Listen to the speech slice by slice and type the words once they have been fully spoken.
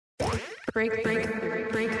Breakthrough.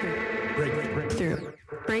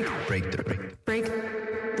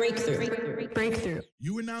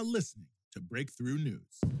 You are now listening to Breakthrough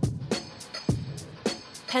News.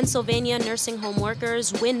 Pennsylvania nursing home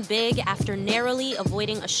workers win big after narrowly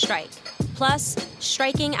avoiding a strike. Plus,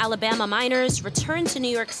 striking Alabama miners return to New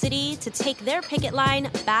York City to take their picket line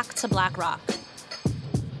back to Black Rock.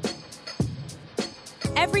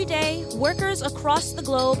 Every day, workers across the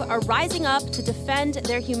globe are rising up to defend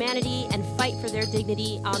their humanity and fight for their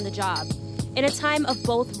dignity on the job. In a time of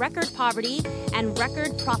both record poverty and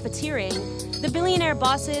record profiteering, the billionaire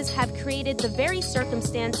bosses have created the very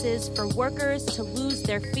circumstances for workers to lose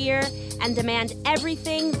their fear and demand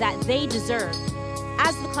everything that they deserve.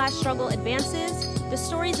 As the class struggle advances, the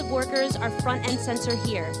stories of workers are front and center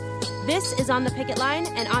here. This is On the Picket Line,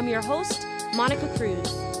 and I'm your host, Monica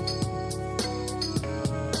Cruz.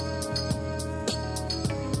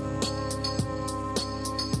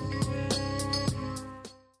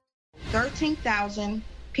 13,000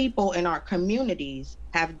 people in our communities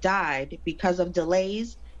have died because of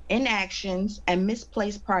delays, inactions, and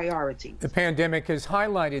misplaced priorities. The pandemic has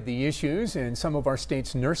highlighted the issues in some of our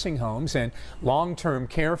state's nursing homes and long-term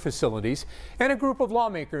care facilities, and a group of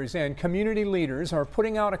lawmakers and community leaders are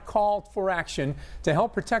putting out a call for action to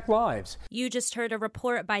help protect lives. You just heard a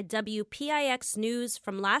report by WPIX News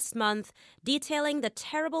from last month detailing the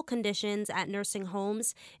terrible conditions at nursing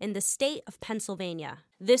homes in the state of Pennsylvania.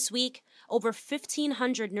 This week, over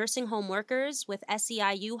 1,500 nursing home workers with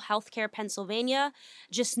SEIU Healthcare Pennsylvania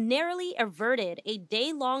just narrowly averted a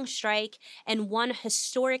day-long strike and won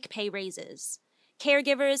historic pay raises.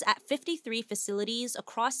 Caregivers at 53 facilities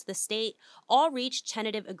across the state all reached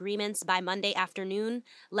tentative agreements by Monday afternoon,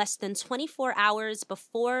 less than 24 hours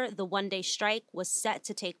before the one-day strike was set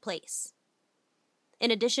to take place. In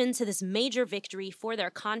addition to this major victory for their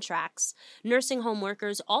contracts, nursing home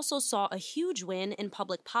workers also saw a huge win in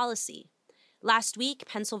public policy. Last week,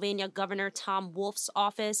 Pennsylvania Governor Tom Wolf's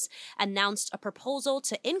office announced a proposal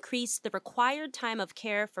to increase the required time of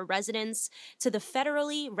care for residents to the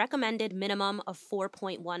federally recommended minimum of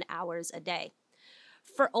 4.1 hours a day.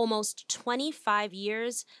 For almost 25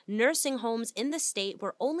 years, nursing homes in the state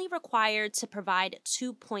were only required to provide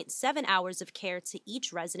 2.7 hours of care to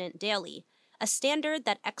each resident daily, a standard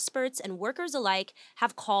that experts and workers alike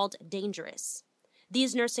have called dangerous.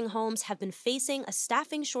 These nursing homes have been facing a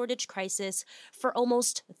staffing shortage crisis for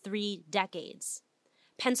almost 3 decades.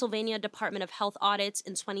 Pennsylvania Department of Health audits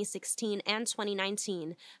in 2016 and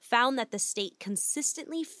 2019 found that the state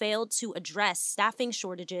consistently failed to address staffing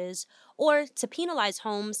shortages or to penalize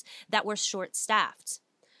homes that were short-staffed.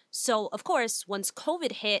 So, of course, once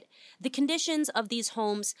COVID hit, the conditions of these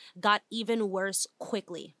homes got even worse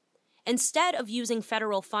quickly. Instead of using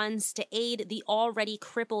federal funds to aid the already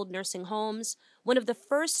crippled nursing homes, one of the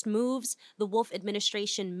first moves the Wolf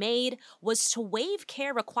administration made was to waive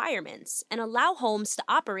care requirements and allow homes to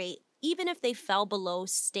operate even if they fell below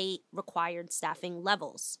state-required staffing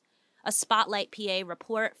levels. A Spotlight PA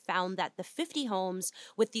report found that the 50 homes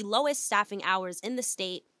with the lowest staffing hours in the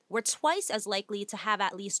state were twice as likely to have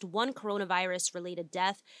at least one coronavirus-related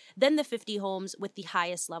death than the 50 homes with the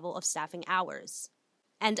highest level of staffing hours.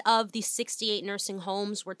 And of the 68 nursing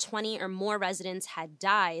homes where 20 or more residents had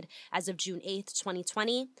died as of June 8,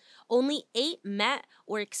 2020, only 8 met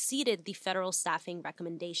or exceeded the federal staffing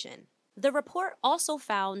recommendation. The report also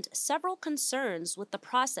found several concerns with the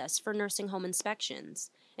process for nursing home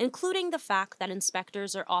inspections, including the fact that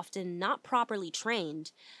inspectors are often not properly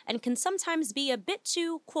trained and can sometimes be a bit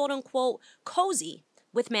too, quote-unquote, cozy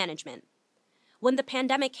with management. When the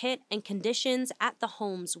pandemic hit and conditions at the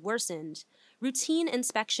homes worsened, routine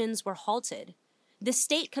inspections were halted. The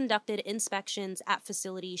state conducted inspections at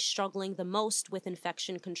facilities struggling the most with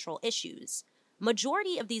infection control issues.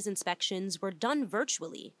 Majority of these inspections were done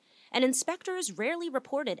virtually, and inspectors rarely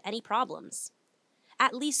reported any problems.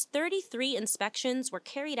 At least 33 inspections were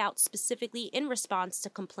carried out specifically in response to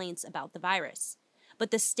complaints about the virus, but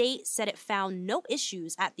the state said it found no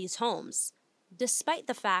issues at these homes, despite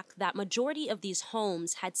the fact that majority of these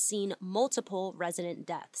homes had seen multiple resident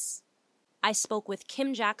deaths. I spoke with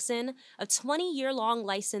Kim Jackson, a 20-year-long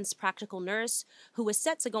licensed practical nurse who was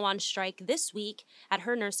set to go on strike this week at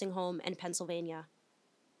her nursing home in Pennsylvania.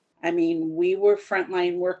 I mean, we were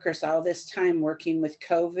frontline workers all this time working with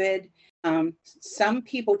COVID. Some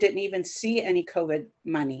people didn't even see any COVID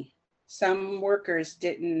money. Some workers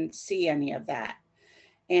didn't see any of that.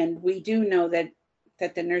 And we do know that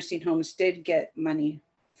the nursing homes did get money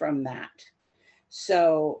from that.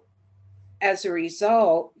 So as a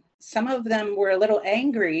result, some of them were a little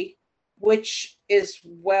angry, which is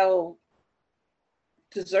well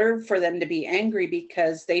deserve for them to be angry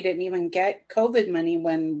because they didn't even get COVID money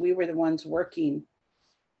when we were the ones working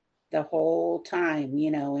the whole time,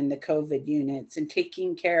 in the COVID units and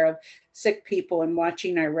taking care of sick people and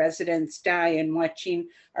watching our residents die and watching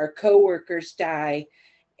our coworkers die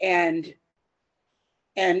and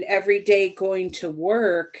every day going to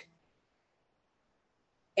work.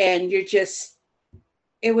 And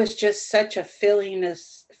it was just such a feeling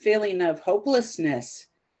of hopelessness.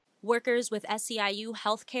 Workers with SEIU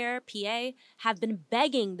Healthcare PA have been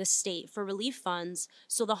begging the state for relief funds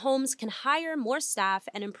so the homes can hire more staff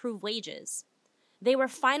and improve wages. They were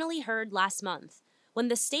finally heard last month when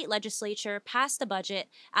the state legislature passed a budget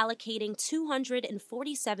allocating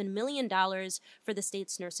 $247 million for the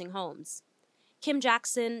state's nursing homes. Kim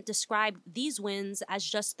Jackson described these wins as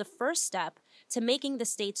just the first step to making the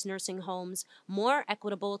state's nursing homes more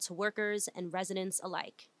equitable to workers and residents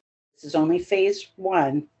alike. This is only phase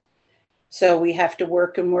one. So we have to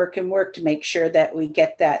work and work and work to make sure that we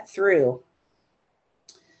get that through.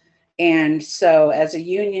 And so as a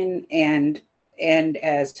union and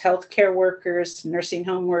as healthcare workers, nursing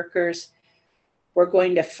home workers, we're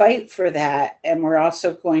going to fight for that. And we're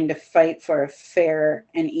also going to fight for a fair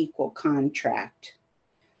and equal contract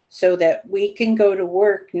so that we can go to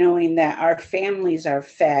work knowing that our families are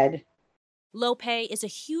fed. Low pay is a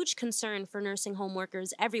huge concern for nursing home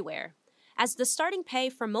workers everywhere, as the starting pay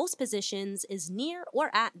for most positions is near or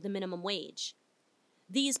at the minimum wage.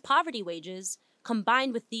 These poverty wages,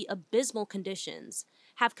 combined with the abysmal conditions,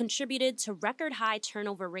 have contributed to record-high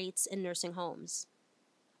turnover rates in nursing homes.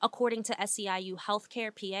 According to SEIU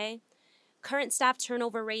Healthcare PA, current staff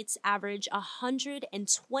turnover rates average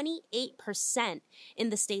 128% in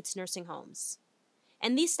the state's nursing homes.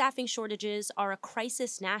 And these staffing shortages are a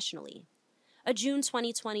crisis nationally. A June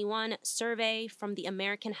 2021 survey from the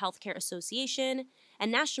American Healthcare Association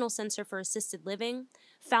and National Center for Assisted Living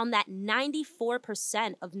found that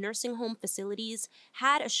 94% of nursing home facilities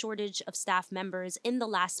had a shortage of staff members in the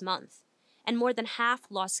last month, and more than half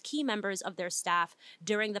lost key members of their staff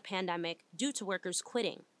during the pandemic due to workers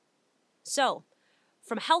quitting. So,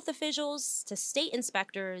 from health officials to state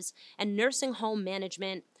inspectors and nursing home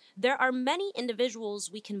management, there are many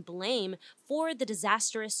individuals we can blame for the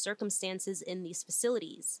disastrous circumstances in these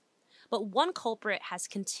facilities. But one culprit has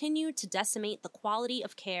continued to decimate the quality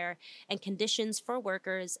of care and conditions for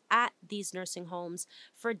workers at these nursing homes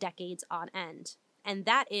for decades on end, and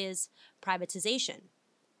that is privatization.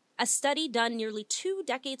 A study done nearly 2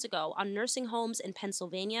 decades ago on nursing homes in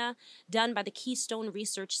Pennsylvania, done by the Keystone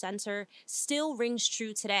Research Center, still rings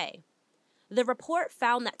true today. The report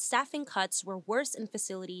found that staffing cuts were worse in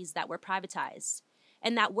facilities that were privatized,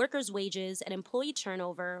 and that workers' wages and employee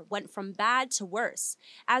turnover went from bad to worse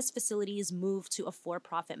as facilities moved to a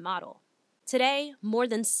for-profit model. Today, more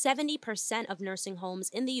than 70% of nursing homes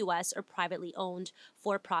in the U.S. are privately owned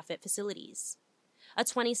for-profit facilities. A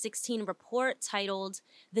 2016 report titled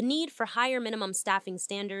 "The Need for Higher Minimum Staffing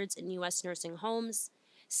Standards in U.S. Nursing Homes"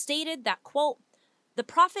 stated that, quote, "The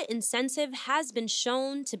profit incentive has been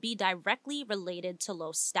shown to be directly related to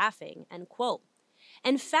low staffing," end quote,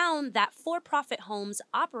 and found that for-profit homes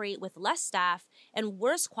operate with less staff and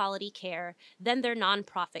worse quality care than their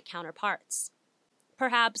nonprofit counterparts.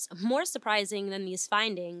 Perhaps more surprising than these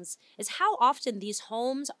findings is how often these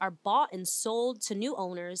homes are bought and sold to new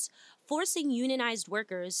owners, forcing unionized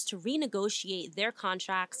workers to renegotiate their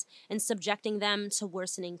contracts and subjecting them to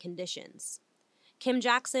worsening conditions. Kim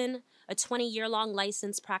Jackson, a 20-year-long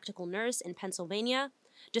licensed practical nurse in Pennsylvania,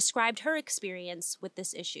 described her experience with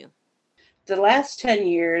this issue. The last 10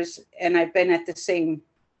 years, and I've been at the same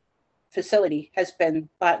facility, has been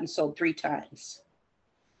bought and sold 3 times.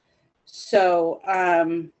 So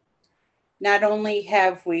not only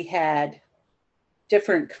have we had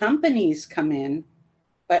different companies come in,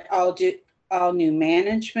 but all new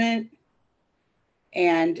management.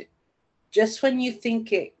 And just when you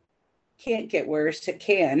think it can't get worse, it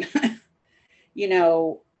can.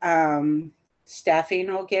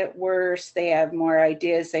 Staffing will get worse. They have more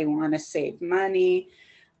ideas. They want to save money.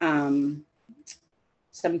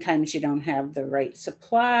 Sometimes you don't have the right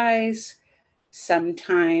supplies.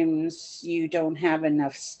 Sometimes you don't have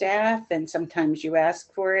enough staff, and sometimes you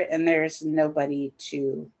ask for it and there's nobody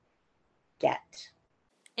to get.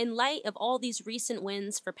 In light of all these recent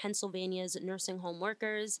wins for Pennsylvania's nursing home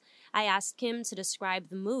workers, I asked Kim to describe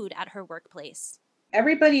the mood at her workplace.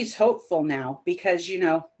 Everybody's hopeful now because,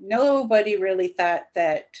 nobody really thought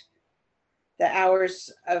that the hours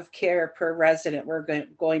of care per resident were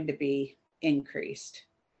going to be increased,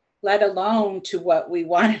 let alone to what we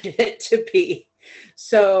wanted it to be.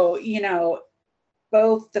 So,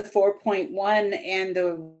 both the 4.1 and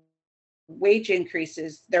the wage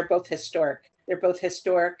increases, they're both historic. They're both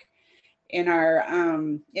historic in our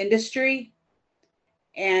industry.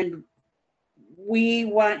 And we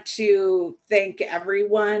want to thank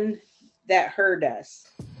everyone that heard us.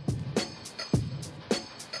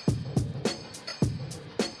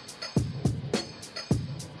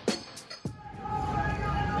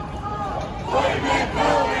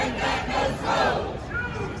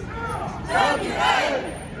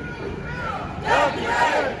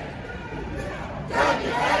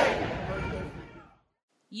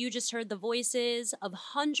 You just heard the voices of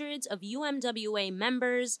hundreds of UMWA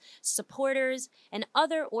members, supporters, and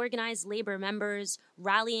other organized labor members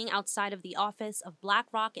rallying outside of the office of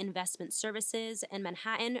BlackRock Investment Services in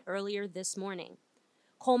Manhattan earlier this morning.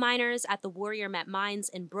 Coal miners at the Warrior Met mines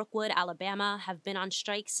in Brookwood, Alabama, have been on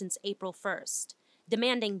strike since April 1st,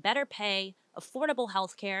 demanding better pay, affordable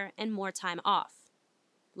health care, and more time off.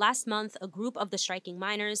 Last month, a group of the striking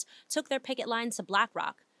miners took their picket line to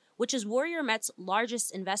BlackRock, which is Warrior Met's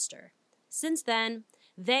largest investor. Since then,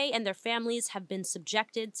 they and their families have been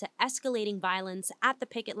subjected to escalating violence at the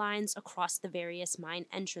picket lines across the various mine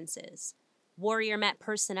entrances. Warrior Met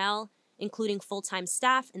personnel, including full-time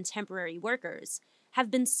staff and temporary workers,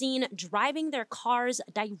 have been seen driving their cars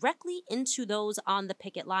directly into those on the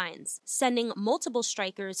picket lines, sending multiple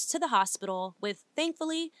strikers to the hospital with,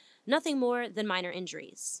 thankfully, nothing more than minor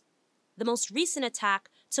injuries. The most recent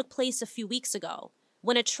attack took place a few weeks ago,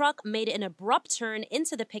 when a truck made an abrupt turn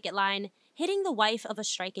into the picket line, hitting the wife of a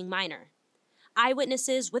striking miner.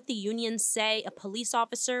 Eyewitnesses with the union say a police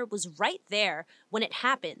officer was right there when it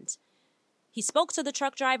happened. He spoke to the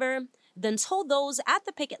truck driver, then told those at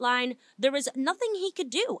the picket line there was nothing he could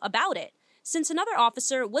do about it, since another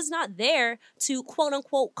officer was not there to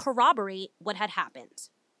quote-unquote corroborate what had happened.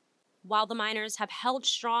 While the miners have held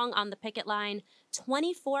strong on the picket line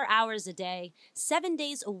 24 hours a day, 7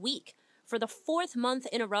 days a week, for the fourth month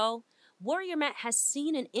in a row, Warrior Met has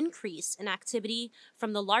seen an increase in activity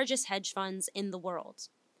from the largest hedge funds in the world.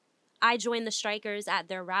 I joined the strikers at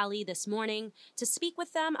their rally this morning to speak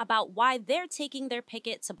with them about why they're taking their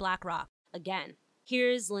picket to BlackRock again.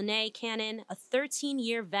 Here's Lene Cannon, a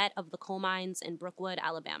 13-year vet of the coal mines in Brookwood,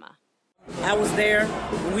 Alabama. I was there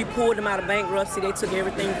when we pulled them out of bankruptcy. They took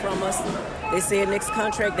everything from us. They said next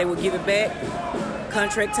contract they would give it back.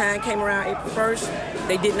 Contract time came around April 1st.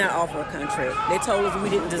 They did not offer a contract. They told us we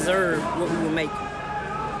didn't deserve what we were making.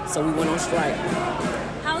 So we went on strike.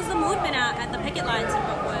 How's the mood been at the picket lines in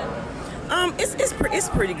Brookwood? It's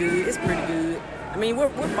pretty good. It's pretty good. I mean, we're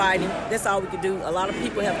fighting. That's all we can do. A lot of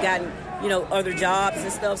people have gotten, other jobs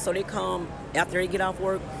and stuff, so they come after they get off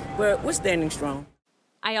work. We're standing strong.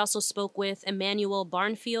 I also spoke with Emmanuel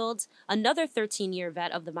Barnfield, another 13-year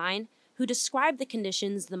vet of the mine, who described the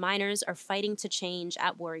conditions the miners are fighting to change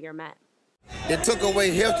at Warrior Met. They took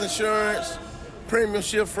away health insurance, premium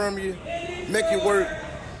shift from you, make you work.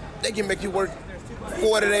 They can make you work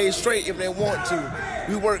 40 days straight if they want to.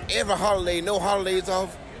 We work every holiday, no holidays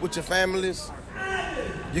off with your families.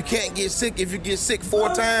 You can't get sick. If you get sick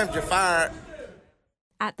 4 times, you're fired.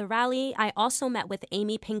 At the rally, I also met with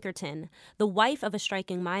Amy Pinkerton, the wife of a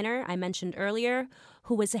striking miner I mentioned earlier,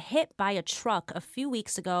 who was hit by a truck a few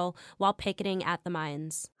weeks ago while picketing at the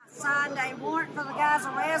mines. I signed a warrant for the guy's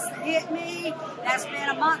arrest that hit me. That's been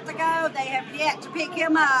a month ago. They have yet to pick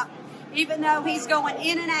him up, even though he's going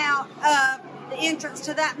in and out of the entrance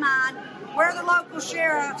to that mine where the local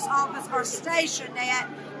sheriff's office are stationed at.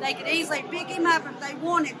 They could easily pick him up if they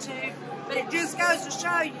wanted to, but it just goes to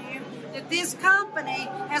show you that this company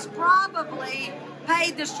has probably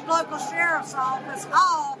paid the local sheriff's office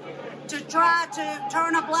off to try to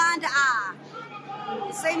turn a blind eye.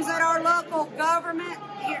 It seems that our local government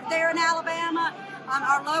there in Alabama,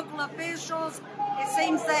 our local officials, it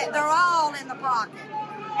seems that they're all in the pocket.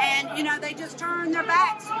 And, they just turn their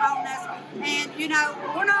backs on us. And,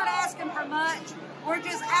 we're not asking for much. We're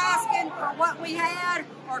just asking for what we had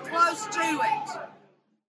or close to it.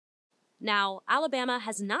 Now, Alabama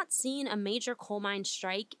has not seen a major coal mine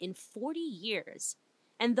strike in 40 years.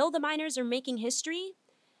 And though the miners are making history,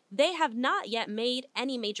 they have not yet made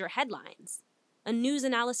any major headlines. A news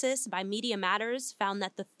analysis by Media Matters found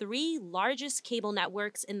that the 3 largest cable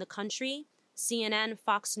networks in the country, CNN,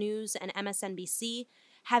 Fox News, and MSNBC,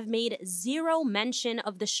 have made 0 mention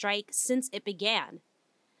of the strike since it began.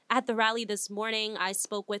 At the rally this morning, I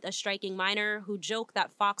spoke with a striking miner who joked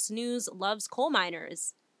that Fox News loves coal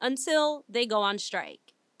miners until they go on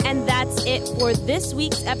strike. And that's it for this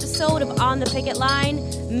week's episode of On the Picket Line.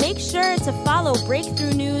 Make sure to follow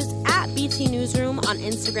Breakthrough News at BT Newsroom on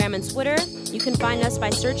Instagram and Twitter. You can find us by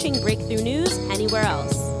searching Breakthrough News anywhere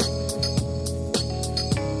else.